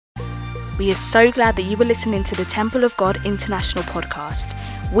We are so glad that you were listening to the Temple of God International podcast.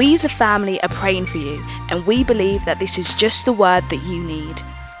 We as a family are praying for you, and we believe that this is just the word that you need.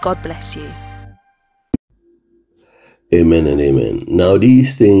 God bless you. Amen and amen. Now,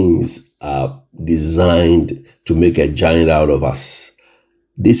 these things are designed to make a giant out of us.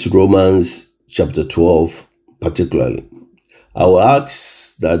 This Romans chapter 12 particularly. I will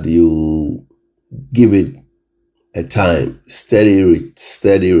ask that you give it a time, study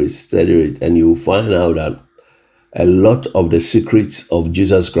it, and you'll find out that a lot of the secrets of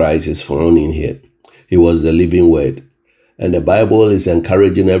Jesus Christ is found in here. He was the living word. And the Bible is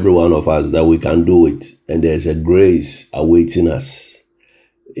encouraging every one of us that we can do it. And there's a grace awaiting us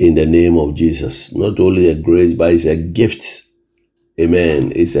in the name of Jesus. Not only a grace, but it's a gift.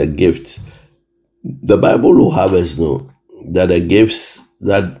 Amen. It's a gift. The Bible will have us know that the gifts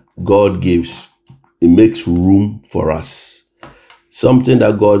that God gives, it makes room for us. Something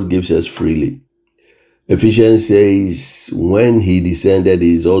that God gives us freely. Ephesians says, when he descended,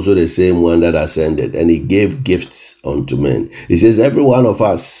 he is also the same one that ascended, and he gave gifts unto men. He says, every one of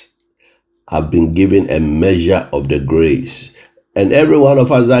us have been given a measure of the grace. And every one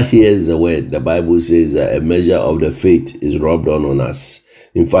of us that hears the word, the Bible says that a measure of the faith is rubbed on us.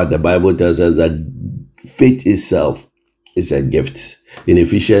 In fact, the Bible tells us that faith itself is a gift. In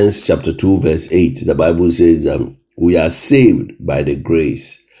Ephesians chapter 2, verse 8, the Bible says, we are saved by the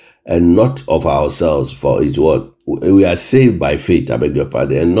grace and not of ourselves, for it's what? We are saved by faith, I beg your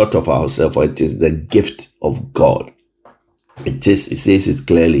pardon, and not of ourselves, for it is the gift of God. It says it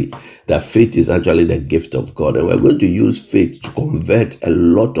clearly that faith is actually the gift of God. And we're going to use faith to convert a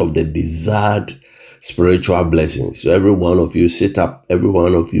lot of the desired spiritual blessings. So every one of you sit up, every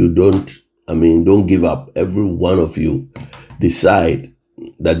one of you don't give up. Every one of you decide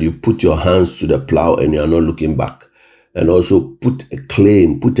that you put your hands to the plow and you are not looking back. And also put a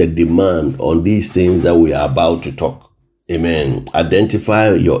claim, put a demand on these things that we are about to talk. Amen.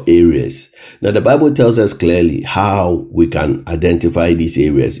 Identify your areas. Now, the Bible tells us clearly how we can identify these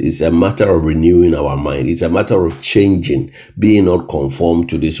areas. It's a matter of renewing our mind. It's a matter of changing, being not conformed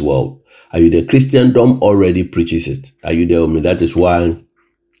to this world. Are you there? Christendom already preaches it. Are you there with me? That is why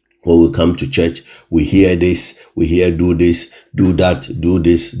when we come to church, we hear this, we hear do this, do that, do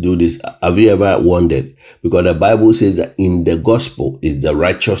this, do this. Have you ever wondered? Because the Bible says that in the gospel is the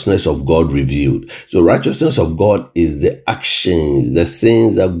righteousness of God revealed. So righteousness of God is the actions, the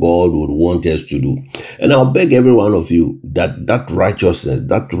things that God would want us to do. And I'll beg every one of you that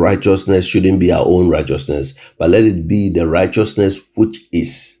righteousness shouldn't be our own righteousness, but let it be the righteousness which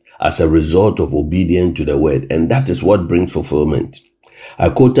is as a result of obedience to the word. And that is what brings fulfillment. I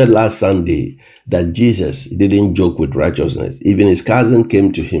quoted last Sunday that Jesus didn't joke with righteousness. Even his cousin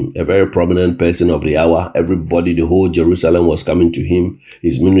came to him, a very prominent person of the hour. Everybody, the whole Jerusalem was coming to him.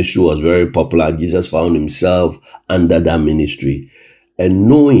 His ministry was very popular. Jesus found himself under that ministry. And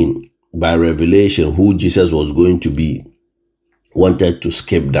knowing by revelation who Jesus was going to be, wanted to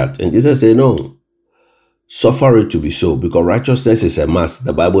skip that. And Jesus said, no. Suffer it to be so, because righteousness is a must.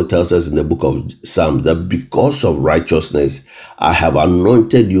 The Bible tells us in the book of Psalms that because of righteousness, I have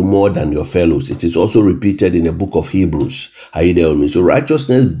anointed you more than your fellows. It is also repeated in the book of Hebrews. Are you there with me? So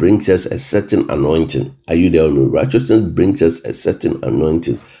righteousness brings us a certain anointing. Are you there with me? Righteousness brings us a certain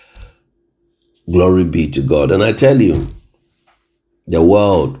anointing. Glory be to God. And I tell you, our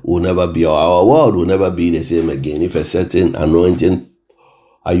world will never be the same again if a certain anointing,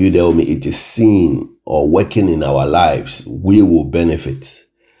 are you there with me, it is seen or working in our lives. We will benefit.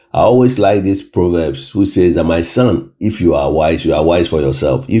 I always like these proverbs who says that, my son, if you are wise for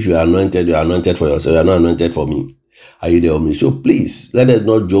yourself. If you are anointed for yourself. You are not anointed for me. Are you there with me? So please, let us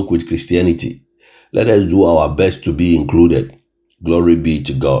not joke with Christianity. Let us do our best to be included. Glory be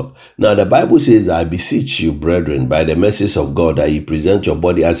to God. Now the Bible says, I beseech you, brethren, by the mercies of God, that you present your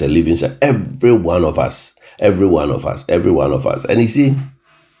body as a living sacrifice. Every one of us. And you see,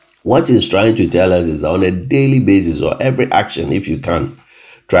 what he's trying to tell us is that on a daily basis, or every action, if you can,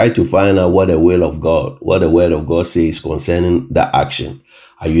 try to find out what the will of God, what the word of God says concerning that action.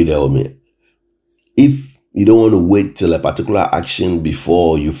 Are you there with me? If you don't want to wait till a particular action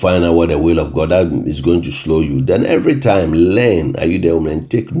before you find out what the will of God, that is going to slow you. Then every time, learn, are you there with me,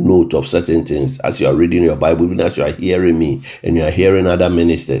 and take note of certain things as you are reading your Bible, even as you are hearing me and you are hearing other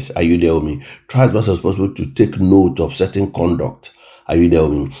ministers. Are you there with me? Try as much as possible to take note of certain conduct. Are you there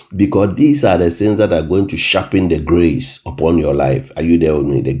with me? Because these are the things that are going to sharpen the grace upon your life. Are you there with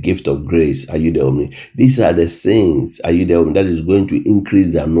me? The gift of grace. Are you there with me? These are the things, are you there with me, that is going to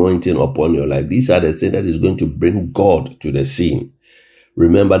increase the anointing upon your life. These are the things that is going to bring God to the scene.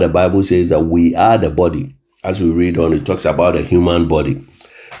 Remember, the Bible says that we are the body. As we read on, it talks about the human body.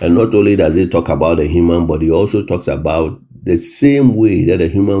 And not only does it talk about the human body, it also talks about the same way that the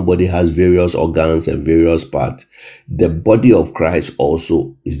human body has various organs and various parts. The body of Christ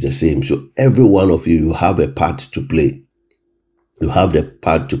also is the same. So every one of you have a part to play. You have the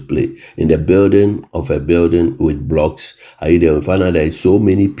part to play in the building of a building with blocks. Are you there? Find out there is so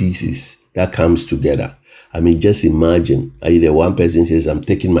many pieces that comes together. I mean, just imagine. Are you there? One person says, I'm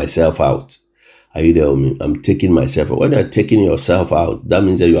taking myself out. Are you there with me? I'm taking myself out. When you're taking yourself out, that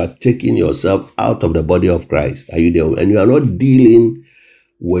means that you are taking yourself out of the body of Christ. Are you there? And you are not dealing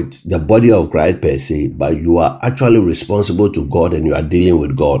with the body of Christ per se, but you are actually responsible to God and you are dealing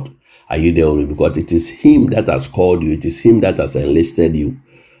with God. Are you there with me? Because it is Him that has called you. It is Him that has enlisted you.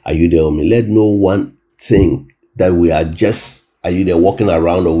 Are you there with me? Let no one think that we are just, are you there, walking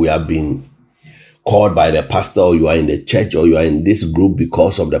around, or we have been called by the pastor, or you are in the church, or you are in this group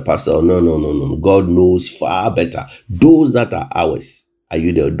because of the pastor. No. God knows far better. Those that are ours. Are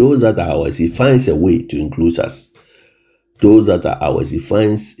you there? Those that are ours, He finds a way to include us. Those that are ours, He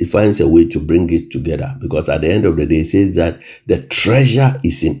finds a way to bring it together. Because at the end of the day, He says that the treasure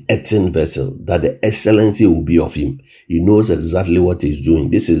is in earthen vessel, that the excellency will be of Him. He knows exactly what He's doing.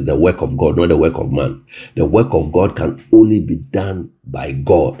 This is the work of God, not the work of man. The work of God can only be done by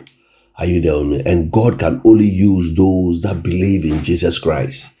God. Are you there with me? And God can only use those that believe in Jesus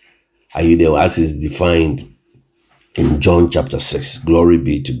Christ. Are you there? As is defined in John chapter 6. Glory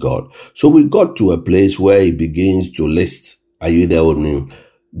be to God. So we got to a place where He begins to list, are you there with me,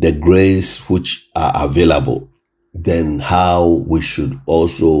 the grace which are available. Then how we should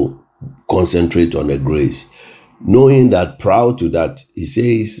also concentrate on the grace. Knowing that prior to that, He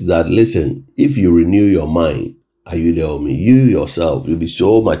says that, listen, if you renew your mind, are you there with me? You yourself, you'll be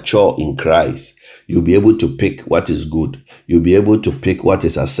so mature in Christ. You'll be able to pick what is good. You'll be able to pick what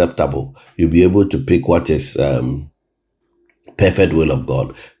is acceptable. You'll be able to pick what is perfect will of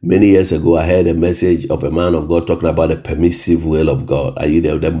God. Many years ago, I heard a message of a man of God talking about the permissive will of God. Are you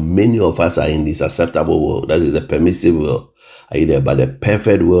there? That many of us are in this acceptable will. That is the permissive will. Are you there? But the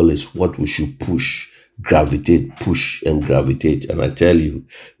perfect will is what we should push, push and gravitate. And I tell you,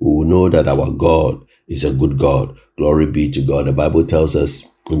 we will know that our God is a good God. Glory be to God. The Bible tells us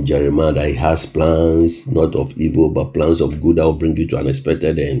in Jeremiah that He has plans not of evil, but plans of good that will bring you to an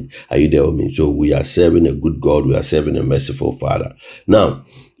expected end. Are you there with me? So we are serving a good God. We are serving a merciful Father. Now,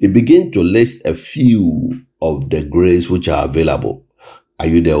 He begins to list a few of the grace which are available. Are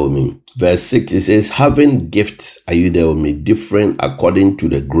you there with me? Verse 6, it says, having gifts, are you there with me, different according to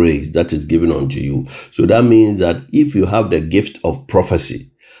the grace that is given unto you. So that means that if you have the gift of prophecy,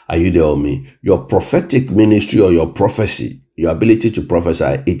 are you there with me? Your prophetic ministry or your prophecy, your ability to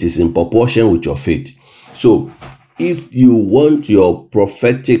prophesy, it is in proportion with your faith. So if you want your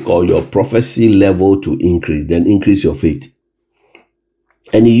prophetic or your prophecy level to increase, then increase your faith.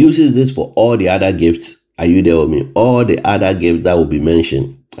 And He uses this for all the other gifts. Are you there with me? All the other gifts that will be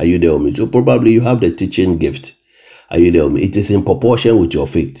mentioned. Are you there with me? So probably you have the teaching gift. Are you there with me? It is in proportion with your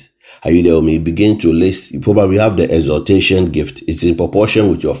faith. Are you there with me? Begin to list. You probably have the exhortation gift. It's in proportion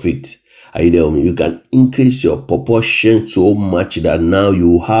with your faith. Are you there with me? You can increase your proportion so much that now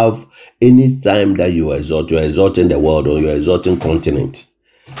you have, any time that you exhort, you're exhorting the world or you're exhorting continent.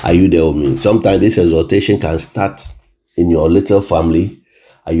 Are you there with me? Sometimes this exhortation can start in your little family.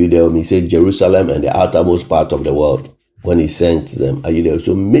 Are you there with me? Say Jerusalem and the outermost part of the world when He sent them. Are you there?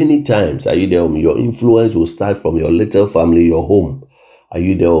 So many times, are you there with me? Your influence will start from your little family, your home. Are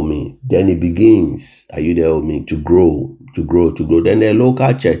you there with me? Then it begins, are you there with me, to grow. Then the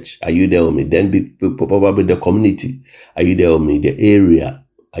local church, are you there with me? Then probably the community, are you there with me? The area,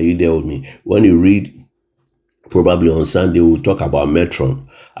 are you there with me? When you read, probably on Sunday, we'll talk about Metron.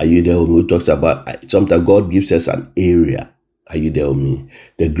 Are you there with me? We'll talk about, sometimes God gives us an area. Are you there with me?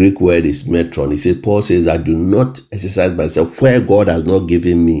 The Greek word is Metron. He says, Paul says, I do not exercise myself where God has not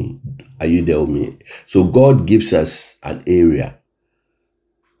given me. Are you there with me? So God gives us an area.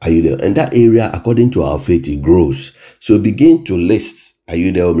 Are you there? And that area, according to our faith, it grows. So begin to list. Are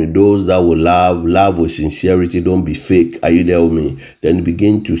you there with me? Those that will love with sincerity, don't be fake. Are you there with me? Then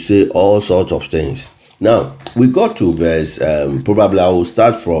begin to say all sorts of things. Now, we got to verse, probably I will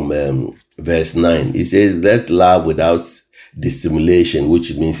start from verse 9. It says, let love without dissimulation,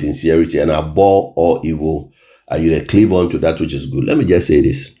 which means sincerity, and abhor all evil. Are you there? Cleave on to that which is good. Let me just say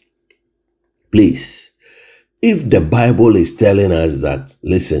this. Please. If the Bible is telling us that,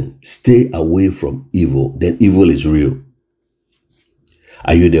 listen, stay away from evil, then evil is real.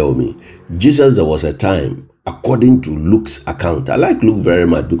 Are you there with me? Jesus, there was a time, according to Luke's account. I like Luke very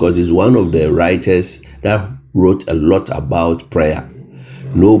much because he's one of the writers that wrote a lot about prayer.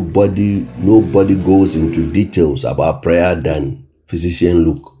 Nobody goes into details about prayer than physician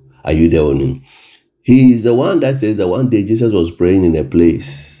Luke. Are you there with me? He is the one that says that one day Jesus was praying in a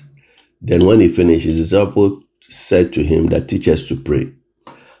place. Then when he finished, his disciples said to him that teach us to pray.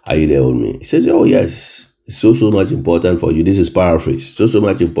 Are you there with me? He says, oh yes, it's so much important for you. This is paraphrase. So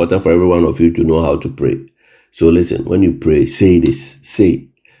much important for every one of you to know how to pray. So listen, when you pray, say this, say.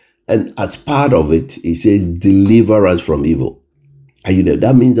 And as part of it, he says, deliver us from evil. Are you there?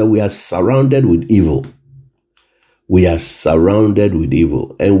 That means that we are surrounded with evil. We are surrounded with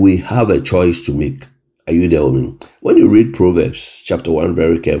evil and we have a choice to make. Are you there with me? When you read Proverbs chapter 1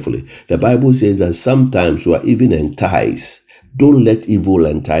 very carefully, the Bible says that sometimes you are even enticed. Don't let evil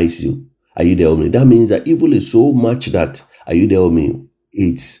entice you. Are you there with me? That means that evil is so much that, are you there with me?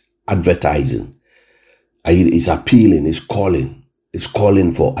 It's advertising. It's appealing, it's calling. It's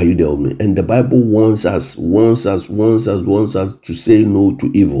calling for, are you there with me? And the Bible wants us to say no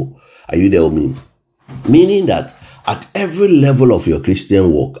to evil. Are you there with me? Meaning that at every level of your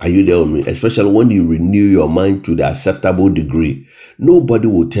Christian walk, are you there with me? Especially when you renew your mind to the acceptable degree, nobody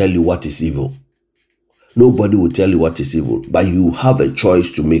will tell you what is evil. Nobody will tell you what is evil, but you have a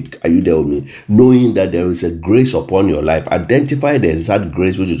choice to make. Are you there with me? Knowing that there is a grace upon your life. Identify the exact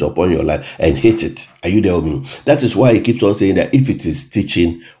grace which is upon your life and hit it. Are you there with me? That is why he keeps on saying that if it is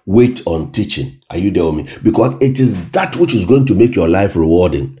teaching, wait on teaching. Are you there with me? Because it is that which is going to make your life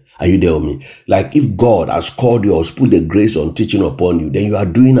rewarding. Are you there with me? Like if God has called you or has put the grace on teaching upon you, then you are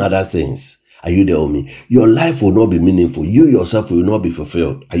doing other things. Are you there with me? Your life will not be meaningful. You yourself will not be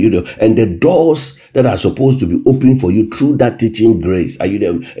fulfilled. Are you there? And the doors that are supposed to be open for you through that teaching grace, are you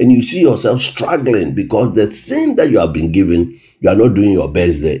there? And you see yourself struggling because the thing that you have been given, you are not doing your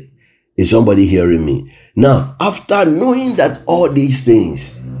best there. Is somebody hearing me? Now, after knowing that all these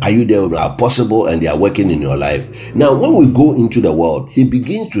things, are you there, are possible and they are working in your life. Now, when we go into the world, he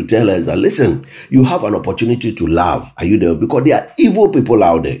begins to tell us that, listen, you have an opportunity to love. Are you there? Because there are evil people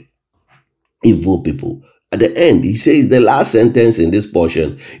out there. Evil people. At the end, he says the last sentence in this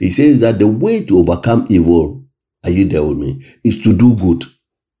portion, he says that the way to overcome evil, are you there with me, is to do good.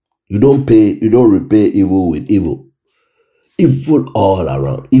 You don't repay evil with evil. Evil all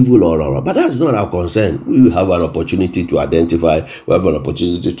around. But that's not our concern. We have an opportunity to identify. We have an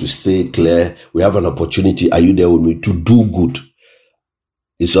opportunity to stay clear. We have an opportunity, are you there with me, to do good.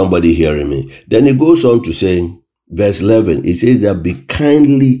 Is somebody hearing me? Then he goes on to say, verse 11, it says that be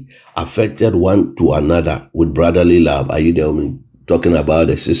kindly affected one to another with brotherly love. Are you there with me? Talking about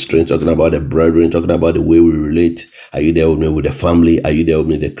the sisters, talking about the brethren, talking about the way we relate. Are you there with me with the family? Are you there with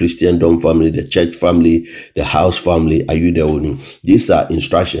me? The Christendom family, the church family, the house family. Are you there with me? These are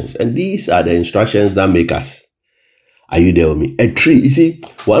instructions. And these are the instructions that make us. Are you there with me? A tree. You see,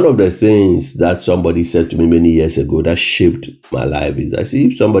 one of the things that somebody said to me many years ago that shaped my life is, I see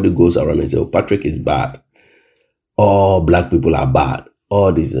if somebody goes around and says, oh, Patrick is bad. All black people are bad.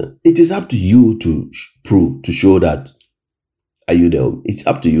 All this. It is up to you to prove, to show that. Are you there? It's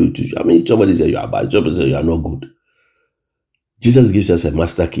up to you to. I mean, somebody says you are bad, somebody says you are not good. Jesus gives us a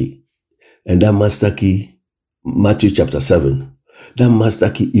master key. And that master key, Matthew chapter 7, that master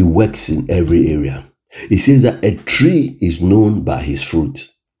key, it works in every area. It says that a tree is known by his fruit.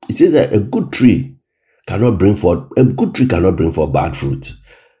 It says that a good tree cannot bring forth bad fruit.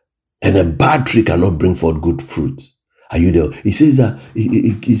 And a bad tree cannot bring forth good fruit. Are you there? He says that,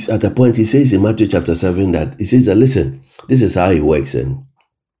 it's at the point, he says in Matthew chapter 7 that, he says that, listen, this is how it works. And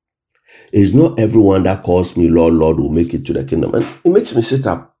it's not everyone that calls me Lord, Lord will make it to the kingdom. And it makes me sit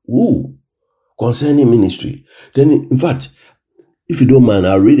up, concerning ministry. Then, in fact, if you don't mind,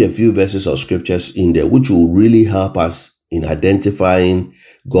 I'll read a few verses of scriptures in there, which will really help us in identifying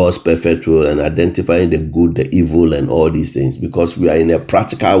God's perfect will and identifying the good, the evil, and all these things, because we are in a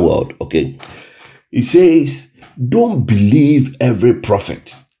practical world, okay? It says, don't believe every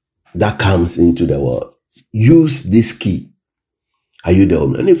prophet that comes into the world. Use this key. Are you there?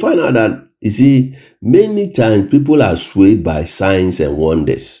 And you find out that, you see, many times people are swayed by signs and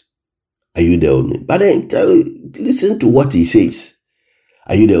wonders. Are you there with me? But then listen to what he says.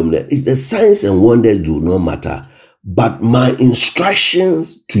 Are you there with me? It's the signs and wonders do not matter. But my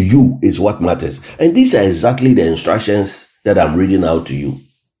instructions to you is what matters. And these are exactly the instructions that I'm reading out to you.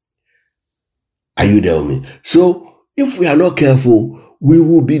 Are you there with me? So if we are not careful, we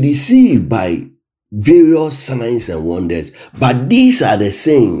will be deceived by various signs and wonders. But these are the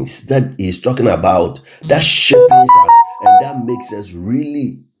things that he's talking about that shapes us and that makes us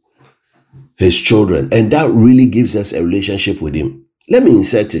really his children. And that really gives us a relationship with him. Let me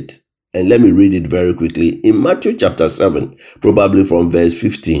insert it and let me read it very quickly. In Matthew chapter 7, probably from verse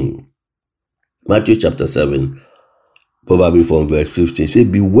 15. Matthew chapter 7. probably from verse 15. Say,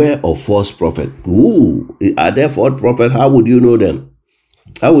 beware of false prophets. Ooh, are there false prophets? How would you know them?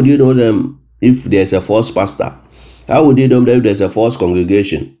 How would you know them if there's a false pastor? How would you know them if there's a false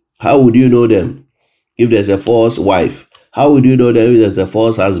congregation? How would you know them if there's a false wife? How would you know them if there's a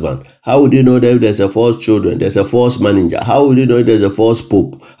false husband? How would you know them if there's a false children? There's a false manager. How would you know if there's a false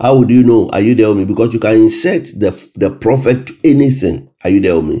pope? How would you know? Are you there with me? Because you can insert the prophet to anything. Are you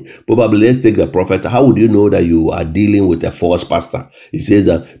there with me? Probably let's take the prophet. How would you know that you are dealing with a false pastor? He says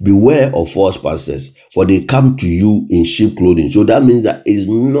that beware of false pastors, for they come to you in sheep clothing. So that means that it's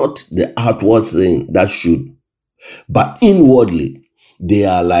not the outward thing that should, but inwardly they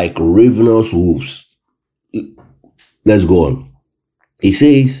are like ravenous wolves. Let's go on. He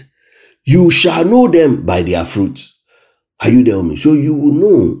says, you shall know them by their fruits. Are you there with me? So you will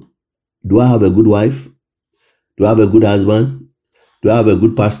know, do I have a good wife? Do I have a good husband? Do I have a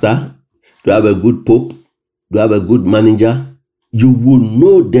good pastor? Do I have a good pope? Do I have a good manager? You will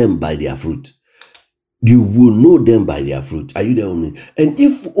know them by their fruit. You will know them by their fruit. Are you there with me? And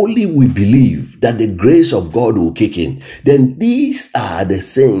if only we believe that the grace of God will kick in, then these are the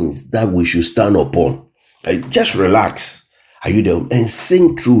things that we should stand upon. Just relax. Are you there? And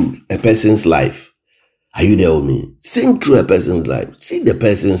think through a person's life. Are you there with me? Think through a person's life. See the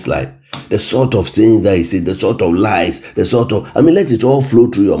person's life. The sort of things that he said, the sort of lies, let it all flow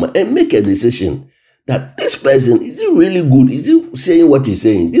through your mind and make a decision that this person, is he really good? Is he saying what he's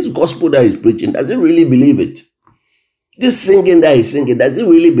saying? This gospel that he's preaching, does he really believe it? This singing that he's singing, does he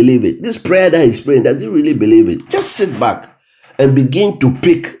really believe it? This prayer that he's praying, does he really believe it? Just sit back and begin to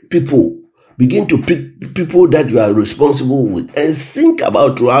pick people. Begin to pick people that you are responsible with and think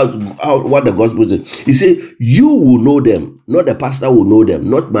about throughout what the gospel says. He said, you will know them. Not the pastor will know them.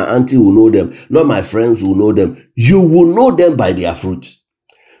 Not my auntie will know them. Not my friends will know them. You will know them by their fruit.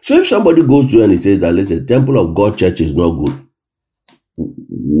 So if somebody goes to you and he says that, listen, Temple of God Church is not good,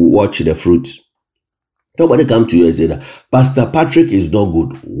 watch the fruit. Somebody come to you and say that Pastor Patrick is not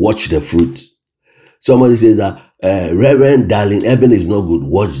good, watch the fruit. Somebody says that Reverend Darling Eben is not good,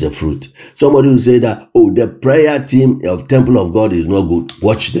 watch the fruit. Somebody will say that, the prayer team of Temple of God is not good,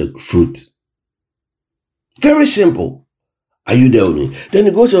 watch the fruit. Very simple. Are you there with me? Then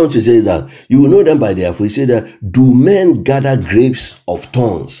he goes on to say that you will know them by their fruit. He said that, do men gather grapes of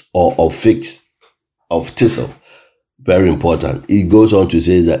thorns or of figs, of thistle? Very important. He goes on to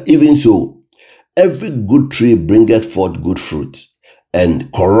say that, even so, every good tree bringeth forth good fruit,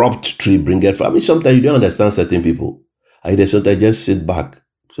 and corrupt tree bringeth forth. Sometimes you don't understand certain people. Sometimes just sit back.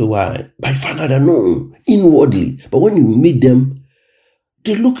 So why? By Father, no, inwardly. But when you meet them,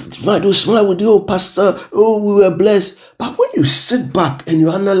 they look smile, they smile with you, pastor, we were blessed. But when you sit back and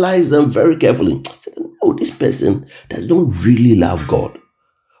you analyze them very carefully, say, no, this person does not really love God.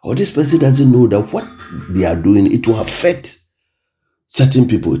 Or this person doesn't know that what they are doing, it will affect certain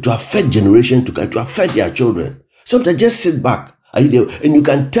people. It will affect generation to come. It will affect their children. Sometimes just sit back. Are you there? And you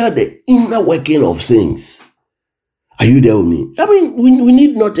can tell the inner working of things. Are you there with me? We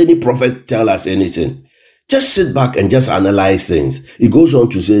need not any prophet tell us anything. Just sit back and just analyze things. He goes on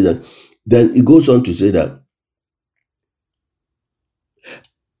to say that,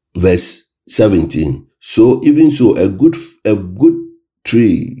 verse 17. So even so, a good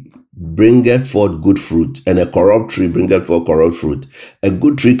tree bringeth forth good fruit, and a corrupt tree bringeth forth corrupt fruit. A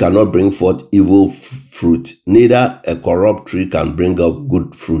good tree cannot bring forth evil fruit, neither a corrupt tree can bring up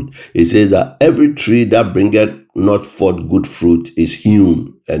good fruit. It says that every tree that bringeth not forth good fruit is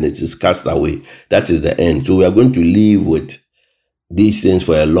hewn, and it is cast away. That is the end. So we are going to live with these things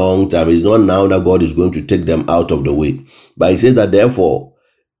for a long time. It's not now that God is going to take them out of the way. But he says that therefore,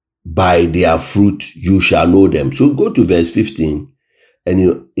 by their fruit you shall know them. So go to verse 15.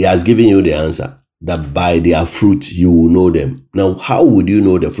 And he has given you the answer, that by their fruit you will know them. Now, how would you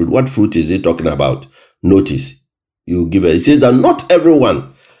know the fruit? What fruit is he talking about? Notice, you give it. It says that not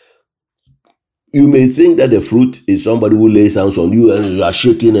everyone. You may think that the fruit is somebody who lays hands on you and you are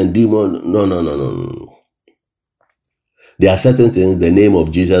shaking and demon. No. There are certain things, the name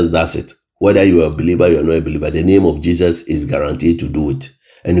of Jesus does it. Whether you are a believer, you are not a believer, the name of Jesus is guaranteed to do it.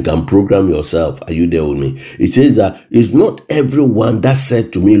 And you can program yourself. Are you there with me? It says that it's not everyone that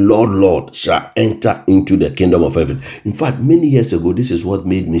said to me, Lord, Lord, shall enter into the kingdom of heaven. In fact, many years ago, this is what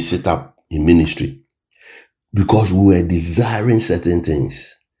made me sit up in ministry. Because we were desiring certain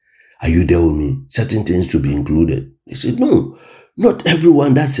things. Are you there with me? Certain things to be included. He said, no, not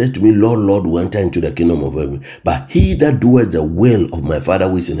everyone that said to me, Lord, Lord, will enter into the kingdom of heaven, but he that doeth the will of my Father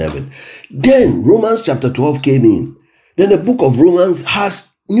who is in heaven. Then Romans chapter 12 came in. Then the book of Romans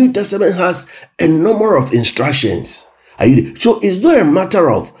New Testament has a number of instructions. So it's not a matter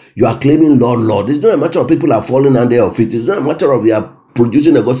of You are claiming Lord, Lord. It's not a matter of people are falling under your feet. It's not a matter of you are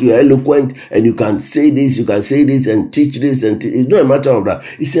producing a gospel, you are eloquent, and you can say this, and teach this, it's not a matter of that.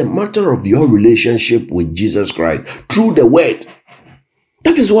 It's a matter of your relationship with Jesus Christ through the word.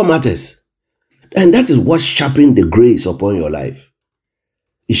 That is what matters. And that is what sharpens the grace upon your life.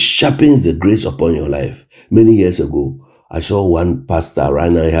 It sharpens the grace upon your life. Many years ago, I saw one pastor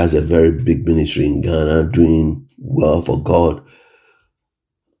right now. He has a very big ministry in Ghana, doing well for God.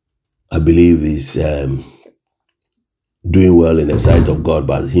 I believe he's doing well in the sight of God,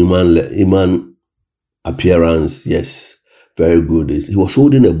 but human appearance, yes, very good. He was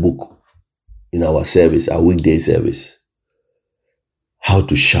holding a book in our service, our weekday service. How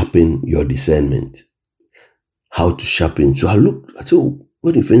to sharpen your discernment. How to sharpen. So I looked, I said,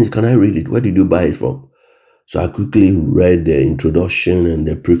 when you finish, can I read it? Where did you buy it from? So I quickly read the introduction and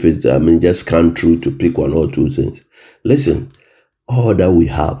the preface. Just scanned through to pick one or two things. Listen, all that we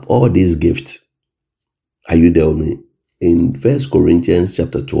have, all these gifts, are you there with me? In 1 Corinthians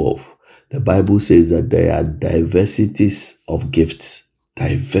chapter 12, the Bible says that there are diversities of gifts, but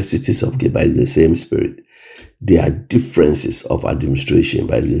it's the same Spirit. There are differences of administration,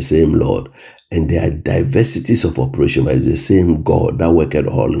 but it's the same Lord. And there are diversities of operation, but it's the same God that worketh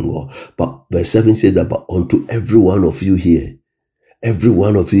all in all. But verse 7 says that, but unto every one of you here, every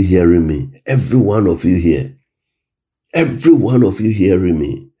one of you hearing me, every one of you here, every one of you hearing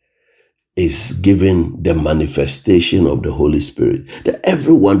me, is given the manifestation of the Holy Spirit.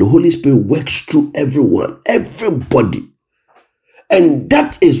 The Holy Spirit works through everyone, everybody. And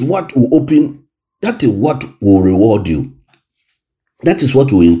that is what will open, that is what will reward you. That is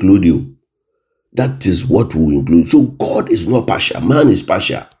what will include you. That is what will include. So God is not partial, man is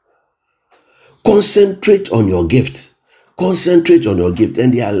partial. Concentrate on your gift. Concentrate on your gift.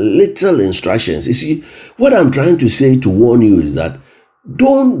 And there are little instructions. You see, what I'm trying to say to warn you is that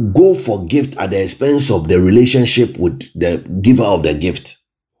don't go for gift at the expense of the relationship with the giver of the gift.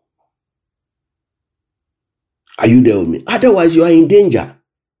 Are you there with me? Otherwise, you are in danger.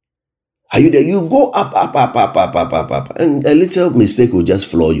 Are you there? You go up, and a little mistake will just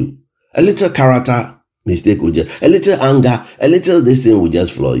floor you. A little character mistake will just, a little anger, a little this thing will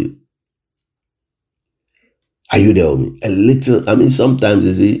just floor you. Are you there with me? A little, sometimes,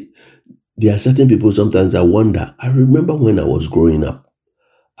 you see, there are certain people, sometimes I wonder. I remember when I was growing up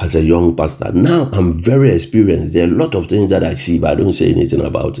as a young pastor. Now I'm very experienced. There are a lot of things that I see, but I don't say anything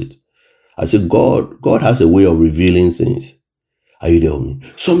about it. I say, God has a way of revealing things. Are you there with me?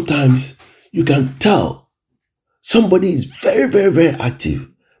 Sometimes you can tell somebody is very, very, very active,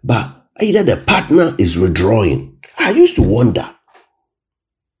 but either the partner is withdrawing. I used to wonder.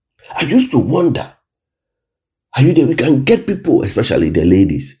 Are you there? We can get people, especially the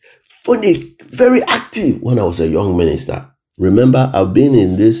ladies, when they very active when I was a young minister. Remember, I've been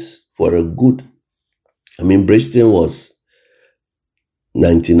in this for a good, Bristol was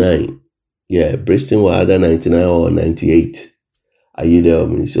 99. Yeah, Bristol was either 99 or 98. Are you there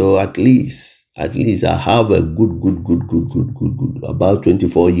with me? So at least I have a good, about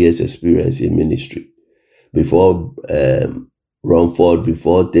 24 years experience in ministry. Before Romford,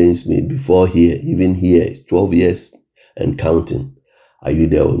 before Thamesmead, before here, even here, 12 years and counting. Are you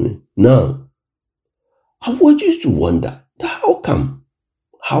there with me? Now, I used to wonder, how come?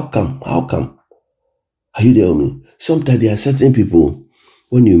 Are you there with me? Sometimes there are certain people,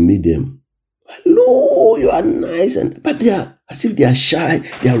 when you meet them, hello, you are nice, but they are as if they are shy,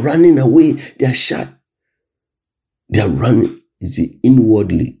 they are running away, they are shy. They are running, you see,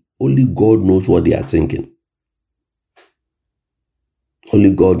 inwardly. Only God knows what they are thinking.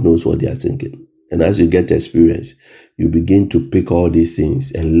 Only God knows what they are thinking. And as you get experience, you begin to pick all these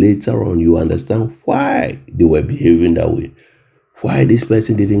things. And later on, you understand why they were behaving that way. Why this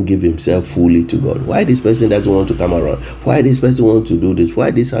person didn't give himself fully to God. Why this person doesn't want to come around. Why this person wants to do this. Why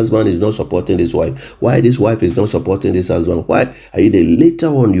this husband is not supporting this wife. Why this wife is not supporting this husband. Why are you there? Later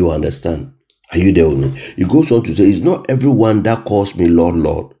on, you understand. Are you there with me? He goes on to say, it's not everyone that calls me Lord,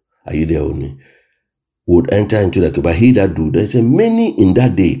 Lord. Are you there with me? Would enter into the kingdom, but he that do. There's a many in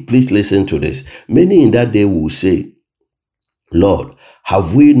that day. Please listen to this. Many in that day will say, Lord,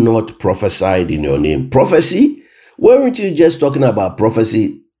 have we not prophesied in your name? Prophecy? Weren't you just talking about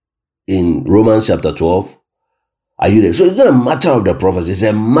prophecy in Romans chapter 12? Are you there? So it's not a matter of the prophecy. It's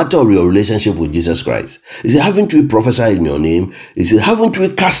a matter of your relationship with Jesus Christ. He said, haven't we prophesied in your name? He said, haven't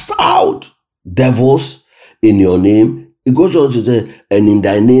we cast out devils in your name? It goes on to say, and in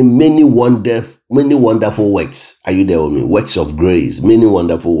thy name, many wonderful works. Are you there with me? Works of grace, many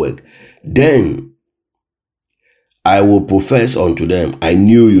wonderful works. Then I will profess unto them, I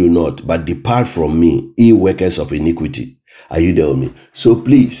knew you not, but depart from me, ye workers of iniquity. Are you there with me? So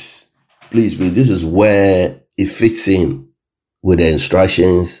please, this is where it fits in with the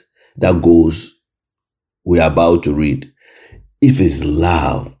instructions that goes we're about to read. If it's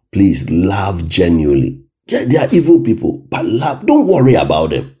love, please love genuinely. Yeah, they are evil people, but love. Don't worry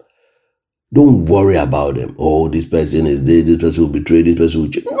about them. Don't worry about them. Oh, this person is this person will betray, this person will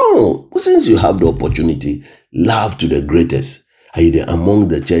change. No, since you have the opportunity, love to the greatest. Are you there? Among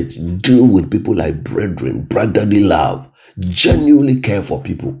the church, deal with people like brethren, brotherly love, genuinely care for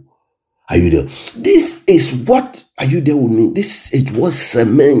people. Are you there? This is what, are you there with me? This is what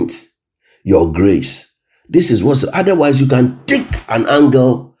cements your grace. This is what, otherwise you can take an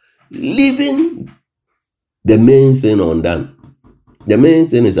angle, leaving the main thing undone. The main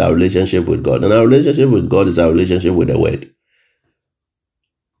thing is our relationship with God. And our relationship with God is our relationship with the Word.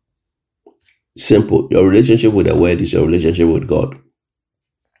 Simple. Your relationship with the Word is your relationship with God.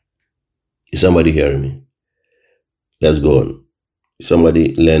 Is somebody hearing me? Let's go on.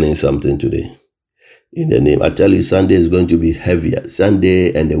 Somebody learning something today. In the name. I tell you, Sunday is going to be heavier.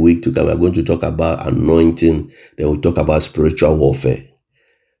 Sunday and the week to come, we're going to talk about anointing. Then we'll talk about spiritual warfare.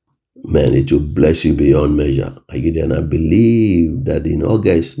 Man, it will bless you beyond measure. And I believe that in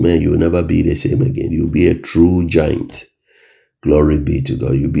August, man, you'll never be the same again. You'll be a true giant. Glory be to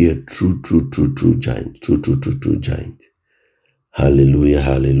God. You'll be a true giant. True giant. Hallelujah,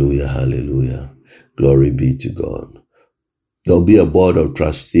 hallelujah, hallelujah. Glory be to God. There'll be a board of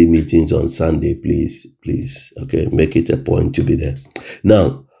trustee meetings on Sunday, please. Okay, make it a point to be there.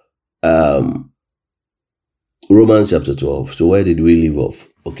 Now, Romans chapter 12. So where did we leave off?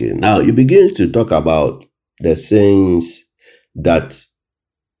 Okay, now it begins to talk about the things that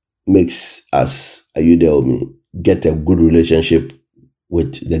makes us, are you there with me, get a good relationship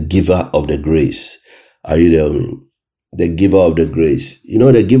with the giver of the grace. Are you there with me? The giver of the grace. You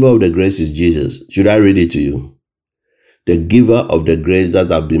know, the giver of the grace is Jesus. Should I read it to you? The giver of the grace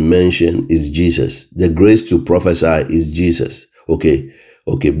that have been mentioned is Jesus. The grace to prophesy is Jesus. Okay.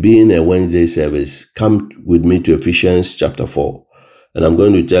 Being a Wednesday service, come with me to Ephesians chapter 4. And I'm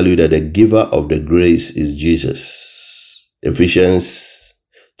going to tell you that the giver of the grace is Jesus. Ephesians,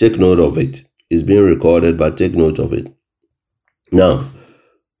 take note of it. It's being recorded, but take note of it. Now,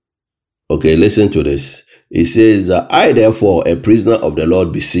 okay, listen to this. It says, I therefore, a prisoner of the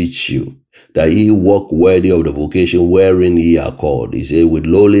Lord, beseech you, that ye walk worthy of the vocation wherein ye are called. He says, with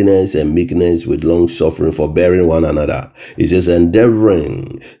lowliness and meekness, with long suffering, forbearing one another. He says,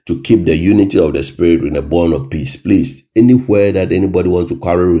 endeavoring to keep the unity of the Spirit in a bond of peace. Please, anywhere that anybody wants to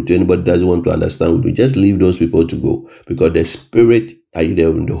quarrel with you, anybody doesn't want to understand with you, just leave those people to go. Because the Spirit,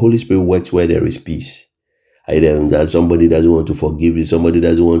 the Holy Spirit works where there is peace. That somebody doesn't want to forgive you, somebody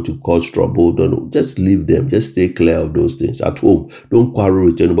doesn't want to cause trouble, just leave them. Just stay clear of those things. At home, don't quarrel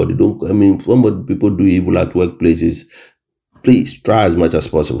with anybody. Some people do evil at workplaces. Please try as much as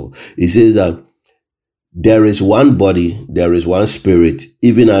possible. It says that there is one body, there is one Spirit,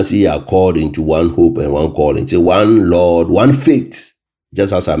 even as ye are called into one hope and one calling. It's one Lord, one faith.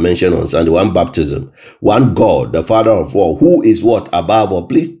 Just as I mentioned on Sunday, one baptism, one God, the Father of all, who is what? Above all.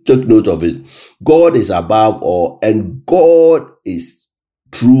 Please take note of it. God is above all, and God is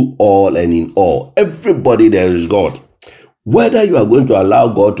through all and in all. Everybody there is God. Whether you are going to allow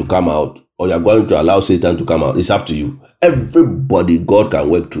God to come out or you are going to allow Satan to come out, it's up to you. Everybody, God can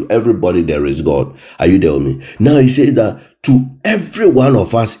work through. Everybody there is God. Are you there with me? Now he says that to every one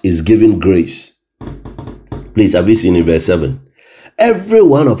of us is given grace. Please, have you seen in verse 7? Every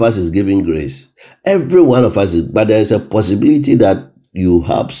one of us is giving grace. Every one of us is, but there is a possibility that you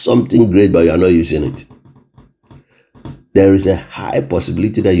have something great, but you are not using it. There is a high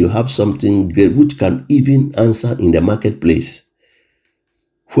possibility that you have something great, which can even answer in the marketplace,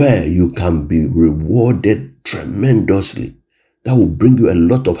 where you can be rewarded tremendously. That will bring you a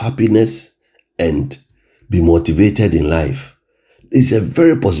lot of happiness and be motivated in life. It's a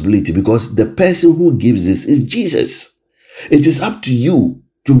very possibility, because the person who gives this is Jesus. It is up to you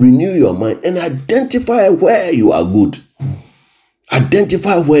to renew your mind and identify where you are good.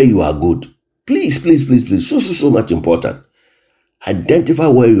 Identify where you are good. Please. So much important. Identify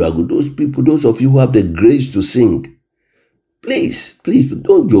where you are good. Those people, those of you who have the grace to sing, please,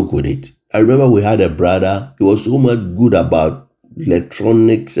 don't joke with it. I remember we had a brother. He was so much good about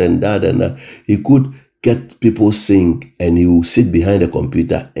electronics and that. He could get people sing, and he would sit behind a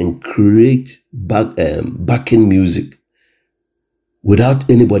computer and create backing music without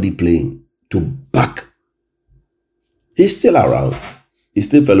anybody playing to back. He's still around. He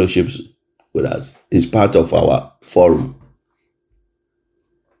still fellowships with us. He's part of our forum.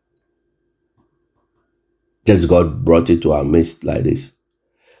 Just God brought it to our midst like this.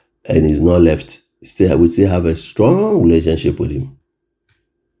 And he's not left. we still have a strong relationship with him.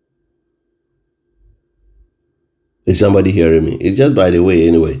 Is somebody hearing me? It's just by the way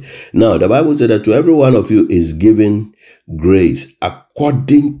anyway. Now, the Bible said that to every one of you is given grace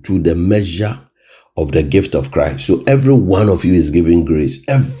according to the measure of the gift of Christ. So every one of you is given grace.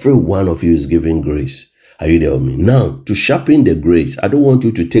 Every one of you is given grace. Are you there with me? Now, to sharpen the grace, I don't want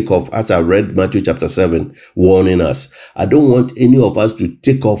you to take off, as I read Matthew chapter 7, warning us. I don't want any of us to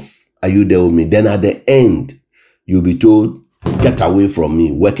take off. Are you there with me? Then at the end, you'll be told, get away from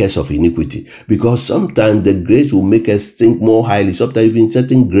me, workers of iniquity. Because sometimes the grace will make us think more highly. Sometimes even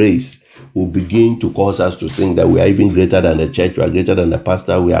certain grace will begin to cause us to think that we are even greater than the church, we are greater than the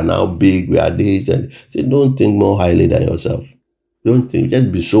pastor, we are now big, we are this. And say, don't think more highly than yourself. Don't think,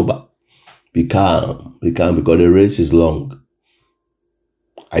 just be sober. Be calm, because the race is long.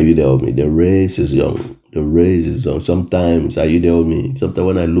 Are you there with me? The race is young. The race is young. Sometimes, are you there with me? Sometimes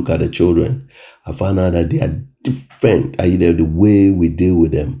when I look at the children, I find out that they are different. Are you there? The way we deal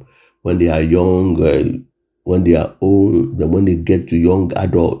with them when they are young, when they are old, then when they get to young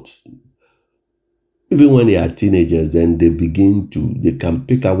adults, even when they are teenagers, then they can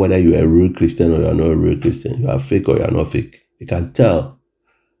pick out whether you are a real Christian or you are not a real Christian. You are fake or you are not fake. They can tell.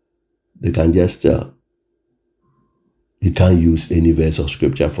 They can just tell. You can't use any verse of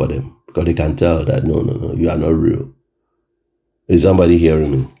scripture for them because they can tell that no, you are not real. Is somebody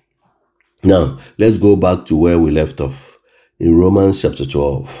hearing me? Now, let's go back to where we left off in Romans chapter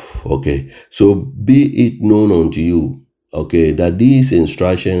 12. Okay, so be it known unto you, okay, that these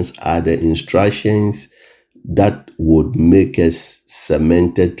instructions are the instructions that would make us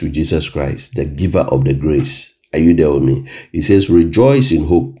cemented to Jesus Christ, the giver of the grace. Are you there with me? He says, rejoice in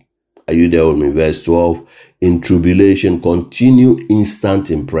hope. Are you there with me? Verse 12, in tribulation, continue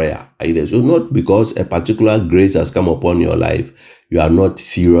instant in prayer. Are you there? So not because a particular grace has come upon your life, you are not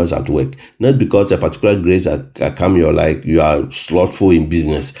serious at work. Not because a particular grace has come your life, you are slothful in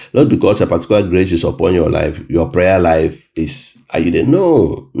business. Not because a particular grace is upon your life, your prayer life is, are you there?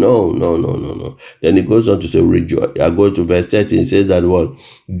 No. Then it goes on to say, rejoice. I go to verse 13, it says that what?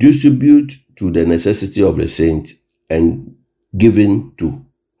 Distribute to the necessity of the saints and given to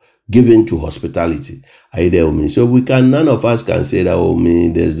hospitality. Are you there with me? So none of us can say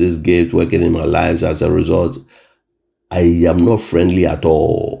that, there's this gift working in my lives as a result. I am not friendly at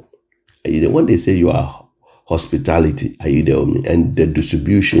all. Are you there? When they say you are hospitality, are you there with me? And the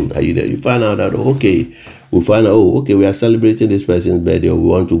distribution, are you there? You find out that, we are celebrating this person's birthday, or we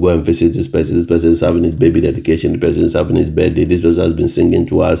want to go and visit this person. This person is having his baby dedication. The person is having his birthday. This person has been singing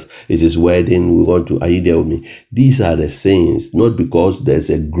to us. It's his wedding. We want to, are you there with me? These are the sayings, not because there's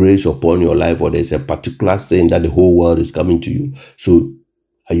a grace upon your life or there's a particular saying that the whole world is coming to you. So,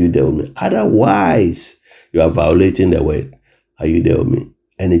 are you there with me? Otherwise, you are violating the word. Are you there with me?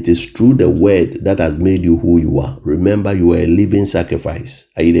 And it is through the word that has made you who you are. Remember, you are a living sacrifice.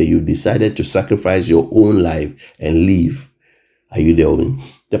 Are you there? You've decided to sacrifice your own life and live. Are you there with me?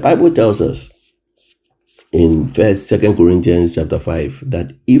 The Bible tells us in 2 Corinthians chapter 5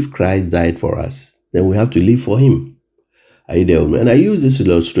 that if Christ died for us, then we have to live for him. Are you there with me? And I use this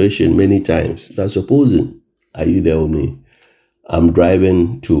illustration many times. That supposing, are you there with me? I'm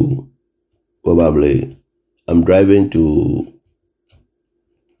driving to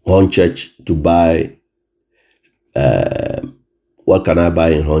Hornchurch to buy, what can I buy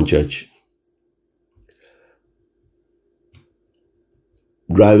in Hornchurch?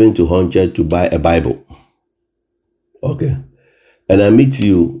 Driving to Hornchurch to buy a Bible. Okay. And I meet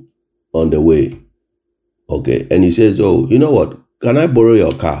you on the way. Okay. And he says, oh, you know what? Can I borrow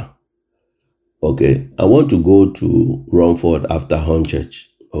your car? Okay. I want to go to Romford after Hornchurch.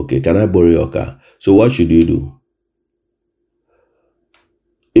 Okay. Can I borrow your car? So what should you do?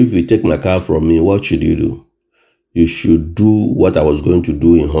 If you take my car from me, what should you do? You should do what I was going to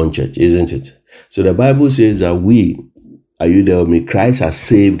do in Hornchurch, isn't it? So the Bible says that are you there with me? Christ has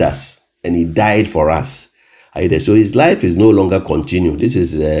saved us and he died for us. Are you there? So his life is no longer continued. This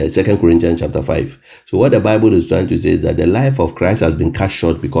is 2 Corinthians chapter 5. So what the Bible is trying to say is that the life of Christ has been cut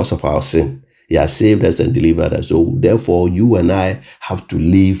short because of our sin. He has saved us and delivered us. So therefore, you and I have to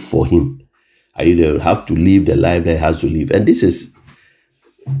live for him. Are you there? Have to live the life that he has to live. And this is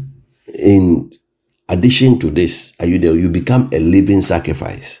in addition to this, are you there? You become a living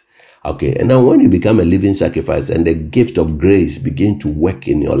sacrifice. Okay, and now when you become a living sacrifice and the gift of grace begin to work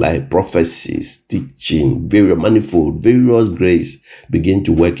in your life, prophecies, teaching, various grace begin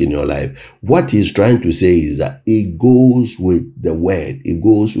to work in your life. What he's trying to say is that it goes with the word. It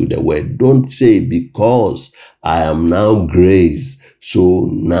goes with the word. Don't say because I am now grace, so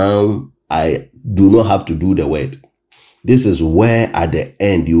now I do not have to do the word. This is where at the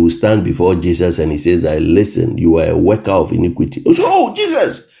end you will stand before Jesus and he says that, listen, you are a worker of iniquity. So, oh,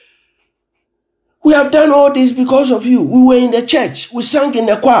 Jesus, we have done all this because of you. We were in the church. We sang in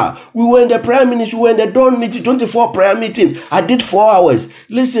the choir. We were in the prayer ministry. We were in the dawn meeting, 24 prayer meeting. I did 4 hours.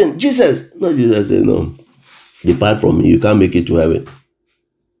 Listen, Jesus. No, Jesus said, no. Depart from me. You can't make it to heaven.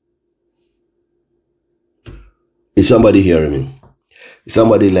 Is somebody hearing me? Is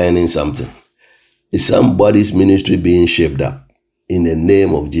somebody learning something? Is somebody's ministry being shaped up in the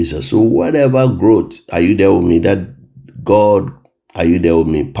name of Jesus? So whatever growth, are you there with me? That God, are you there with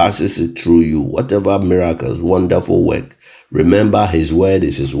me? Passes it through you. Whatever miracles, wonderful work. Remember, his word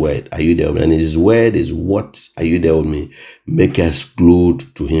is his word. Are you there with me? And his word is what, are you there with me? Make us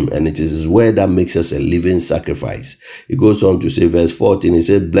glued to him. And it is his word that makes us a living sacrifice. It goes on to say, verse 14, it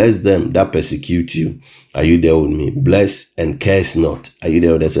says, bless them that persecute you. Are you there with me? Bless and curse not. Are you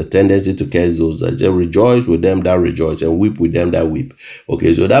there? There's a tendency to curse those that say, rejoice with them that rejoice and weep with them that weep.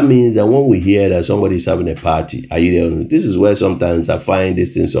 Okay, so that means that when we hear that somebody is having a party, are you there with me? This is where sometimes I find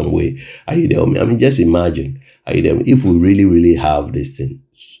this thing some way. Are you there with me? I mean, just imagine, are you there with me? If we really have this thing.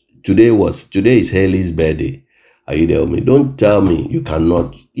 Today is Haley's birthday. Are you there with me? Don't tell me you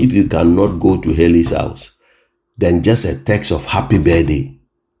cannot, if you cannot go to Haley's house, then just a text of happy birthday.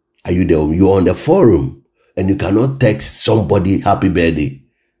 Are you there with me? You're on the forum. And you cannot text somebody happy birthday.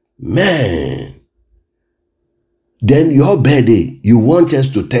 Man. Then your birthday, you want us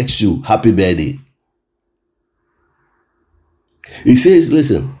to text you happy birthday. He says,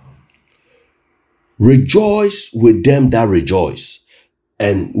 listen, rejoice with them that rejoice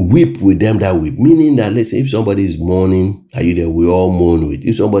and weep with them that weep. Meaning that, listen, if somebody is mourning, are you there? We all mourn with.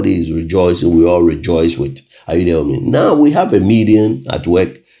 If somebody is rejoicing, we all rejoice with. Are you there with me? Now we have a medium at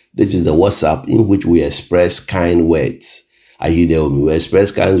work. This is the WhatsApp in which we express kind words. Are you there with me? We express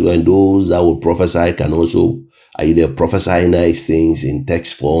kind words, and those that will prophesy can also, are you there, prophesy nice things in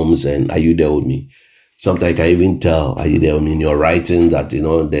text forms, and are you there with me? Sometimes I can even tell, are you there with me, in your writing that,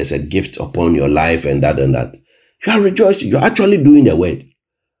 there's a gift upon your life and that and that. You are rejoicing. You're actually doing the word.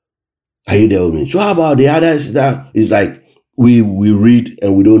 Are you there with me? So how about the others that is like, we read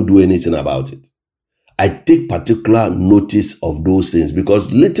and we don't do anything about it? I take particular notice of those things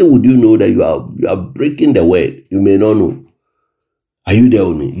because little would you know that you are breaking the word. You may not know. Are you there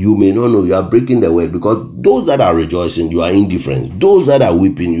with me? You may not know. You are breaking the word because those that are rejoicing, you are indifferent. Those that are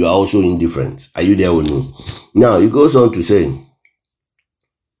weeping, you are also indifferent. Are you there with me? Now, it goes on to say,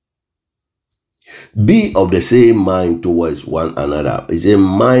 be of the same mind towards one another. It's a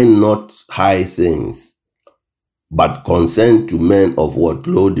mind not high things, but consent to men of what?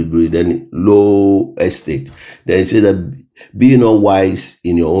 Low degree, then low estate. Then he said that be not wise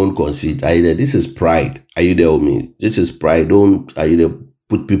in your own conceit. Are you there? This is pride. Are you there with me? This is pride. Don't, are you there,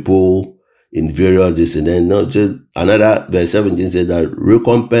 put people in various this and then not just another verse 17 says that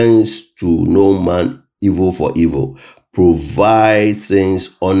recompense to no man evil for evil. Provide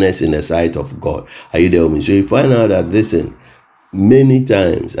things honest in the sight of God. Are you there with me? So you find out that, listen, many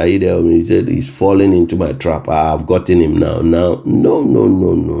times, are you there with me? He said, he's falling into my trap. I've gotten him now. No.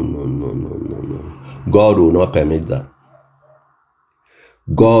 God will not permit that.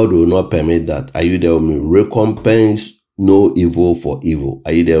 God will not permit that. Are you there with me? Recompense no evil for evil.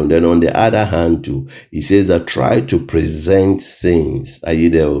 Are you there? And then on the other hand too, he says that try to present things. Are you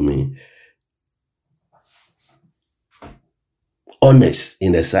there with me? Honest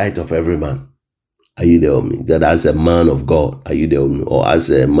in the sight of every man. Are you there with me? That as a man of God, are you there with me? Or as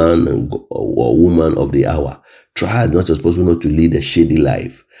a man or woman of the hour, try as much as possible not to lead a shady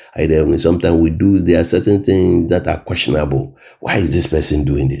life. Are you there with me? Sometimes there are certain things that are questionable. Why is this person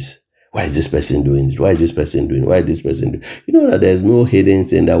doing this? Why is this person doing this? Why is this person doing? Why is this person doing? You know that there's no hidden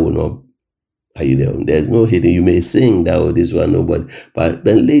thing that will not. Are you there? There's no hidden. You may think that this one nobody, but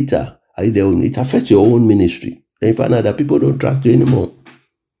then later, are you there? It affects your own ministry. Then you find out that people don't trust you anymore,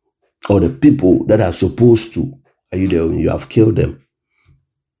 or the people that are supposed to. Are you there? You have killed them.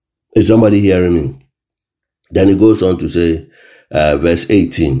 Is somebody hearing me? Then it goes on to say, verse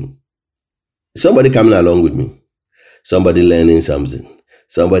 18. Somebody coming along with me. Somebody learning something.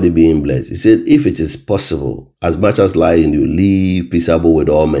 Somebody being blessed. He said, if it is possible, as much as lie in you, live peaceable with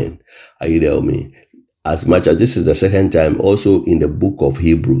all men. Are you there with me? As much as this is the second time, also in the book of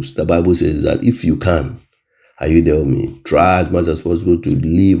Hebrews, the Bible says that if you can, are you there with me? Try as much as possible to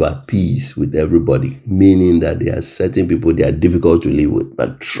live at peace with everybody. Meaning that there are certain people they are difficult to live with.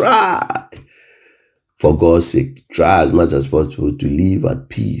 But try, for God's sake, try as much as possible to live at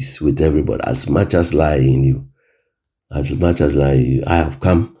peace with everybody. As much as lie in you. As much as like I've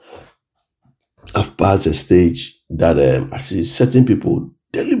passed a stage that I see certain people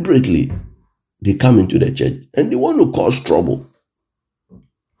deliberately they come into the church and they want to cause trouble.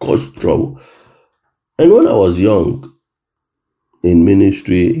 And when I was young in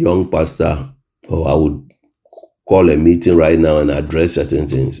ministry, young pastor, I would call a meeting right now and address certain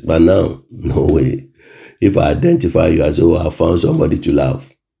things. But now, no way. If I identify you as, I found somebody to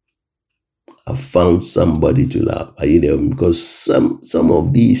love. I found somebody to love. Are you there? Because some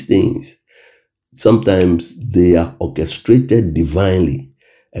of these things, sometimes they are orchestrated divinely,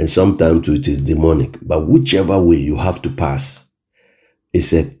 and sometimes it is demonic. But whichever way you have to pass,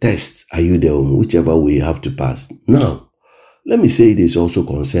 it's a test. Are you there? Whichever way you have to pass. Now, let me say this also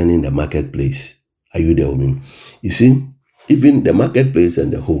concerning the marketplace. Are you there with me? You see, even the marketplace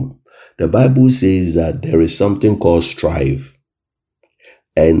and the home, the Bible says that there is something called strife.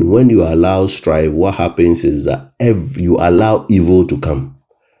 And when you allow strife, what happens is that you allow evil to come.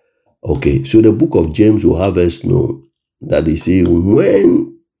 Okay, so the book of James will have us know that they say,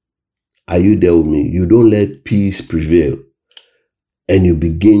 when, are you there with me? You don't let peace prevail and you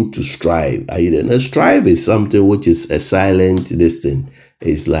begin to strive. Are you there? Now, strive is something which is a silent thing.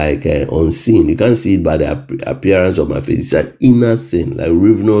 It's like unseen. You can't see it by the appearance of my face. It's an inner thing, like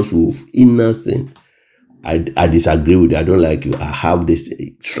ravenous wolf, inner thing. I disagree with you. I don't like you. I have this.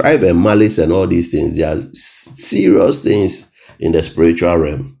 Strife and malice and all these things, they are serious things in the spiritual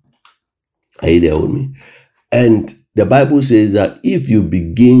realm. Are you there with me? And the Bible says that if you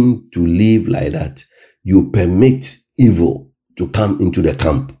begin to live like that, you permit evil to come into the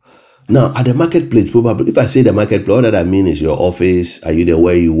camp. Now, at the marketplace, probably, if I say the marketplace, all that I mean is your office, are you there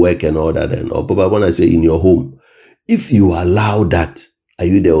where you work and all that, or probably when I say in your home, if you allow that, are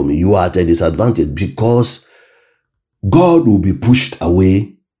you there with me? You are at a disadvantage because God will be pushed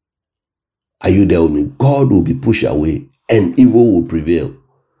away. Are you there with me? God will be pushed away and evil will prevail.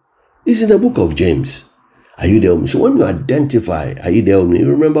 It's in the book of James. Are you there with me? So when you identify, are you there with me?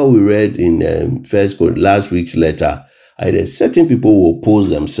 Remember we read in last week's letter, certain people will oppose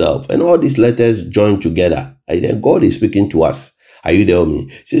themselves and all these letters join together. God is speaking to us. Are you there with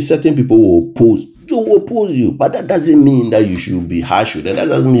me? See, certain people will oppose you, but that doesn't mean that you should be harsh with them. That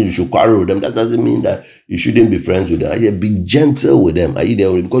doesn't mean you should quarrel with them. That doesn't mean that you shouldn't be friends with them. Be gentle with them. Are you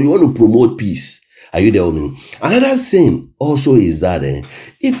there with me? Because you want to promote peace. Are you there with me? Another thing also is that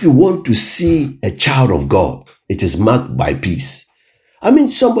if you want to see a child of God, it is marked by peace. I mean,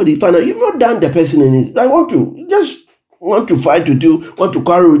 somebody find out you've not done the person in it. I want to fight with you, want to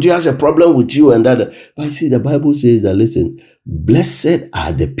quarrel with you, has a problem with you and that. But you see, the Bible says that, listen, blessed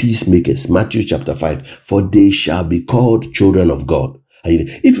are the peacemakers, Matthew chapter 5, for they shall be called children of God.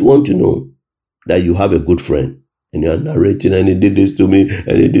 If you want to know that you have a good friend, and you're narrating, and he did this to me,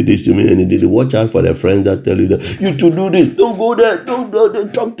 and he did this to me, and he did it, watch out for the friends that tell you that you to do this, don't go there, don't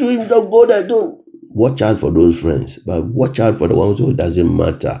talk to him, don't go there, don't. Watch out for those friends, but watch out for the ones who it doesn't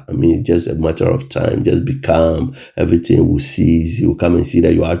matter. I mean, it's just a matter of time. Just be calm. Everything will cease. You come and see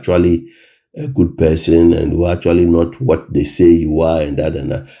that you're actually a good person and you're actually not what they say you are and that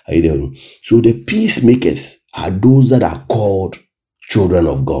and that. So the peacemakers are those that are called children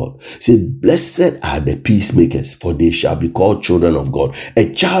of God. Say, blessed are the peacemakers, for they shall be called children of God.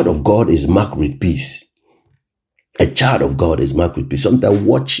 A child of God is marked with peace. A child of God is marked with peace. Sometimes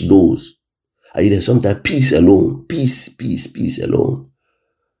watch those. Sometimes peace alone. Peace alone.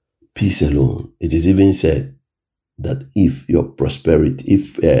 Peace alone. It is even said that if your prosperity,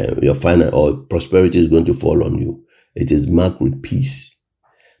 your finance or prosperity is going to fall on you, it is marked with peace.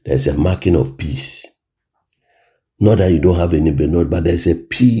 There's a marking of peace. Not that you don't have any benefit, but there's a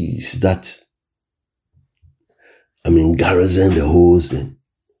peace that, garrison the whole thing.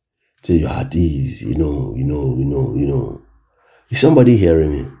 So you're at ease, you know. Is somebody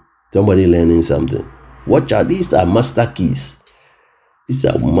hearing me? Somebody learning something? Watch out. These are master keys.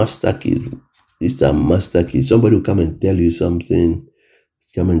 Somebody will come and tell you something.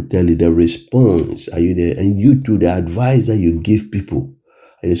 Come and tell you the response. Are you there? And you too, the advice that you give people.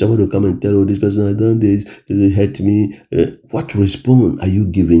 And somebody will come and tell, this person has done this, it hurt me. What response are you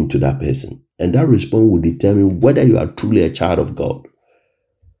giving to that person? And that response will determine whether you are truly a child of God.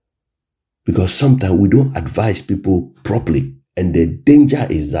 Because sometimes we don't advise people properly. And the danger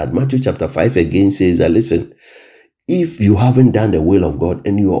is that Matthew chapter 5 again says that, listen, if you haven't done the will of God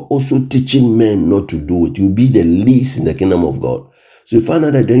and you are also teaching men not to do it, you'll be the least in the kingdom of God. So you find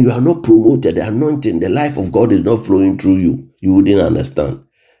out that then you are not promoted, the anointing, the life of God is not flowing through you. You wouldn't understand.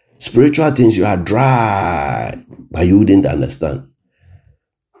 Spiritual things, you are dry, but you wouldn't understand.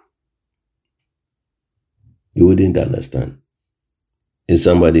 You wouldn't understand. Is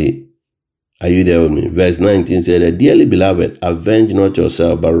somebody... Are you there with me? Verse 19 said, dearly beloved, avenge not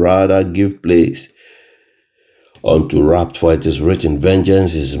yourself, but rather give place unto wrath, for it is written,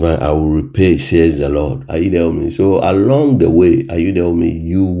 vengeance is mine, I will repay, says the Lord. Are you there with me? So along the way, are you there with me?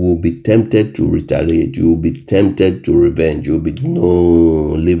 You will be tempted to retaliate. You will be tempted to revenge. You will be, no,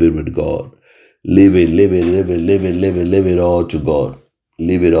 leave it with God. Leave it all to God.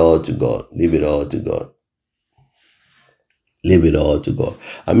 Leave it all to God. Leave it all to God. Leave it all to God.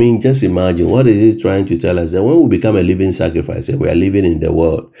 I mean, just imagine, what is it trying to tell us? That when we become a living sacrifice and we are living in the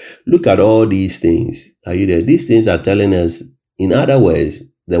world, look at all these things. Are you there? These things are telling us, in other words,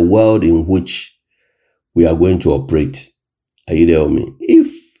 the world in which we are going to operate. Are you there with me?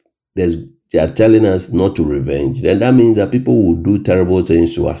 If they are telling us not to revenge, then that means that people will do terrible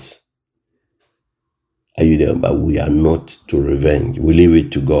things to us. Are you there? But we are not to revenge. We leave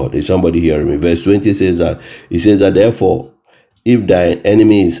it to God. Is somebody hearing me? Verse 20 says that, it says that therefore, if thy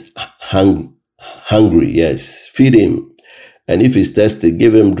enemy is hungry, yes, feed him. And if he's thirsty,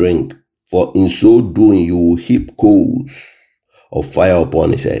 give him drink. For in so doing, you will heap coals of fire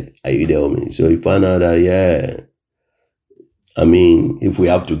upon his head. Are you there with me? So you find out that, yeah, I mean, if we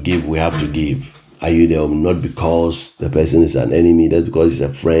have to give, we have to give. Are you there with me? Not because the person is an enemy, that's because he's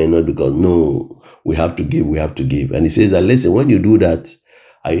a friend, not because, no, we have to give, we have to give. And he says that, listen, when you do that,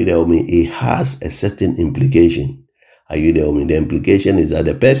 are you there with me? It has a certain implication. Are you there with me? The implication is that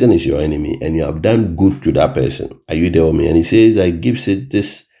the person is your enemy and you have done good to that person. Are you there with me? And he says that, he gives it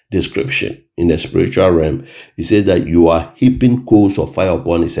this description in the spiritual realm. He says that you are heaping coals of fire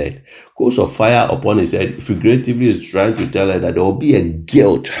upon his head. Coals of fire upon his head, figuratively, is trying to tell her that there will be a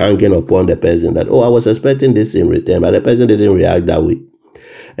guilt hanging upon the person, that, oh, I was expecting this in return, but the person didn't react that way.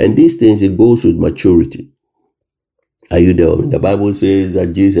 And these things, it goes with maturity. Are you there with me? The Bible says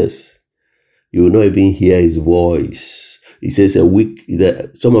that Jesus, you will not even hear his voice. He says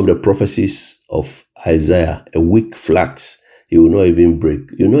some of the prophecies of Isaiah, a weak flax, he will not even break.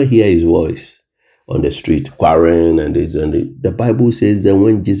 You will not hear his voice on the street, quarreling and this and that. The Bible says that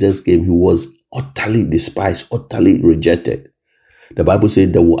when Jesus came, he was utterly despised, utterly rejected. The Bible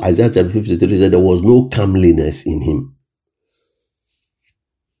said that Isaiah chapter 53 said there was no comeliness in him.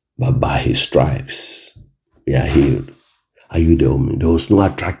 But by his stripes, we are healed. Are you there with me? There was no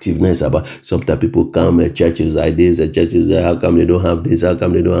attractiveness about. Sometimes people come, a church is like this, a church is like, how come they don't have this? How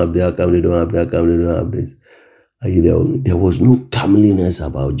come they don't have this? How come they don't have that? How come they don't have this? Are you there with me? There was no comeliness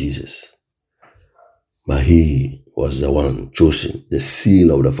about Jesus. But he was the one chosen. The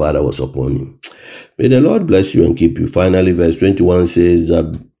seal of the Father was upon him. May the Lord bless you and keep you. Finally, verse 21 says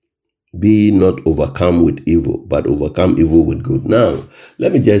that, be not overcome with evil, but overcome evil with good. Now,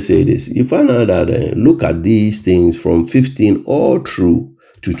 let me just say this. You find out that, look at these things from 15 all through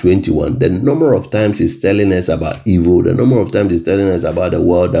to 21. The number of times it's telling us about evil, the number of times it's telling us about the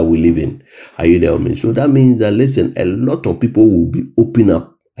world that we live in. Are you there with me? So that means that, listen, a lot of people will be open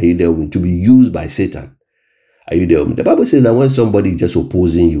up, are you there with me, to be used by Satan. Are you there with me? The Bible says that when somebody is just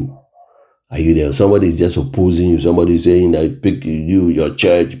opposing you, are you there? Somebody is just opposing you. Somebody is saying that pick you, your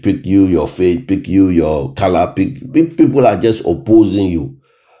church, pick you, your faith, pick you, your color, pick people are just opposing you.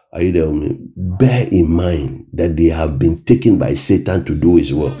 Are you there with me? Bear in mind that they have been taken by Satan to do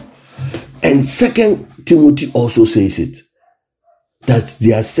his will. And 2 Timothy also says it, that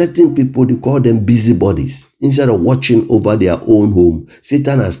there are certain people, they call them busybodies. Instead of watching over their own home,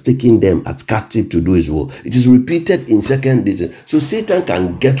 Satan has taken them as captive to do his will. It is repeated in 2 Timothy. So Satan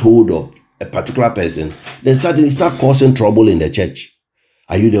can get hold of a particular person, then suddenly start causing trouble in the church.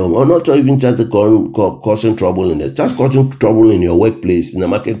 Are you there? Or not even start causing trouble in the, start causing trouble in your workplace, in the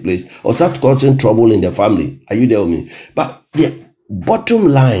marketplace, or start causing trouble in the family. Are you there with me? But the bottom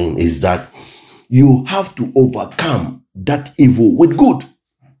line is that you have to overcome that evil with good.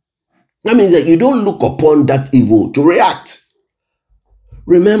 That means that you don't look upon that evil to react.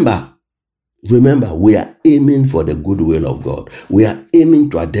 Remember, we are aiming for the good will of God. We are aiming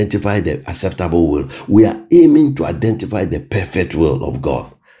to identify the acceptable will. We are aiming to identify the perfect will of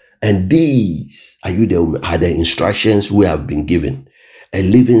God. And these, are the instructions we have been given. A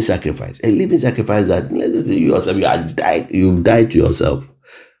living sacrifice. A living sacrifice that, let's say yourself, you've died to yourself.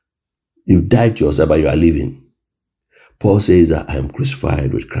 You've died to yourself, but you are living. Paul says that I am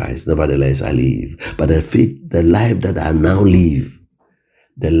crucified with Christ. Nevertheless, I live. But the life that I now live,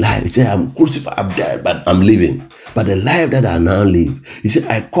 the life, he said, I'm crucified, I'm dead, but I'm living. But the life that I now live, he said,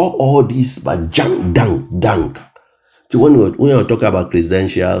 I call all this but dung. So when I talk about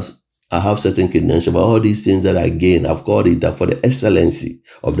credentials, I have certain credentials, but all these things that I gain, I've called it that for the excellency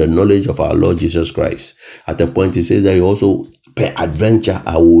of the knowledge of our Lord Jesus Christ. At the point, he says that you also, per adventure,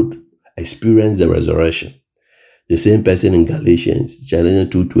 I would experience the resurrection. The same person in Galatians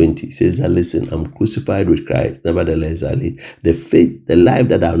 2:20 says that, listen, I'm crucified with Christ. Nevertheless, I live. The life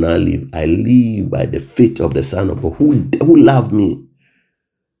that I now live, I live by the faith of the Son of God who loved me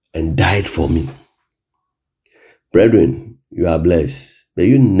and died for me. Brethren, you are blessed. May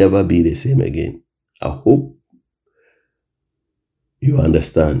you never be the same again. I hope you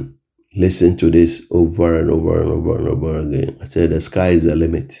understand. Listen to this over and over and over and over again. I said the sky is the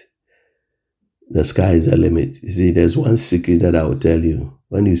limit. The sky is the limit. You see, there's one secret that I will tell you.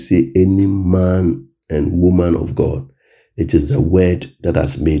 When you see any man and woman of God, it is the word that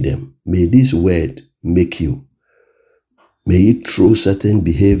has made them. May this word make you. May it throw certain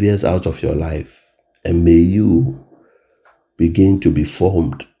behaviors out of your life. And may you begin to be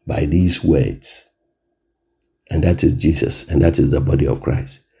formed by these words. And that is Jesus. And that is the body of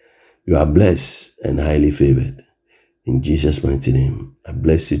Christ. You are blessed and highly favored. In Jesus' mighty name, I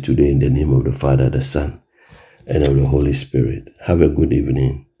bless you today in the name of the Father, the Son, and of the Holy Spirit. Have a good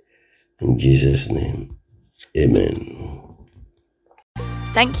evening. In Jesus' name, amen.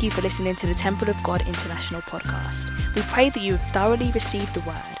 Thank you for listening to the Temple of God International podcast. We pray that you have thoroughly received the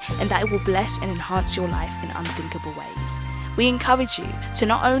word and that it will bless and enhance your life in unthinkable ways. We encourage you to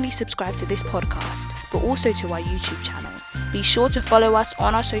not only subscribe to this podcast, but also to our YouTube channel. Be sure to follow us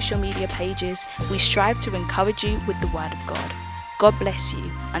on our social media pages. We strive to encourage you with the Word of God. God bless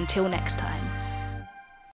you. Until next time.